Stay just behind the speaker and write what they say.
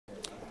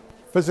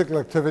Physical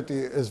activity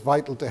is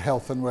vital to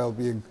health and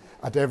well-being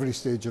at every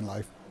stage in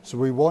life. So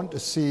we want to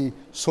see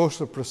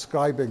social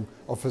prescribing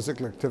of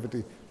physical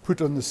activity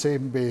put on the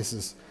same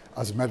basis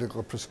as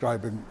medical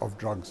prescribing of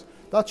drugs.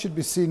 That should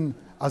be seen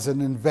as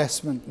an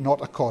investment,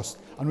 not a cost.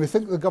 And we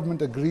think the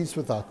government agrees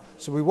with that.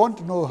 So we want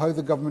to know how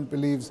the government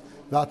believes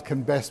that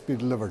can best be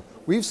delivered.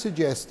 We've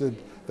suggested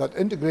that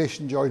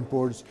integration joint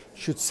boards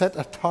should set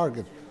a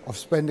target of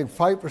spending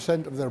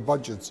 5% of their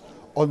budgets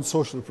on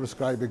social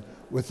prescribing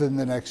within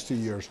the next 2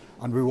 years.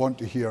 And we want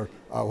to hear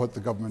what the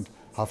government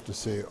have to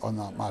say on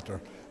that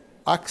matter.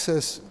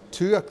 Access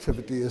to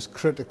activity is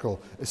critical,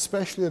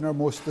 especially in our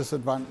most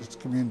disadvantaged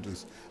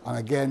communities. And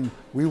again,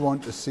 we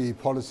want to see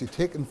policy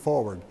taken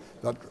forward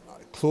that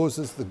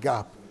closes the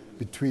gap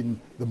between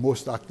the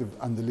most active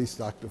and the least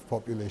active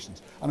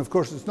populations. And of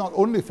course, it's not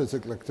only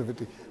physical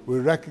activity. We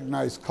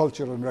recognise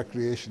culture and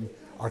recreation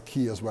are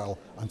key as well.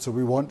 And so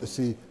we want to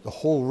see the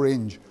whole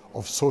range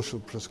of social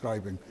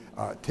prescribing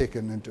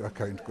taken into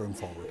account going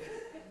forward.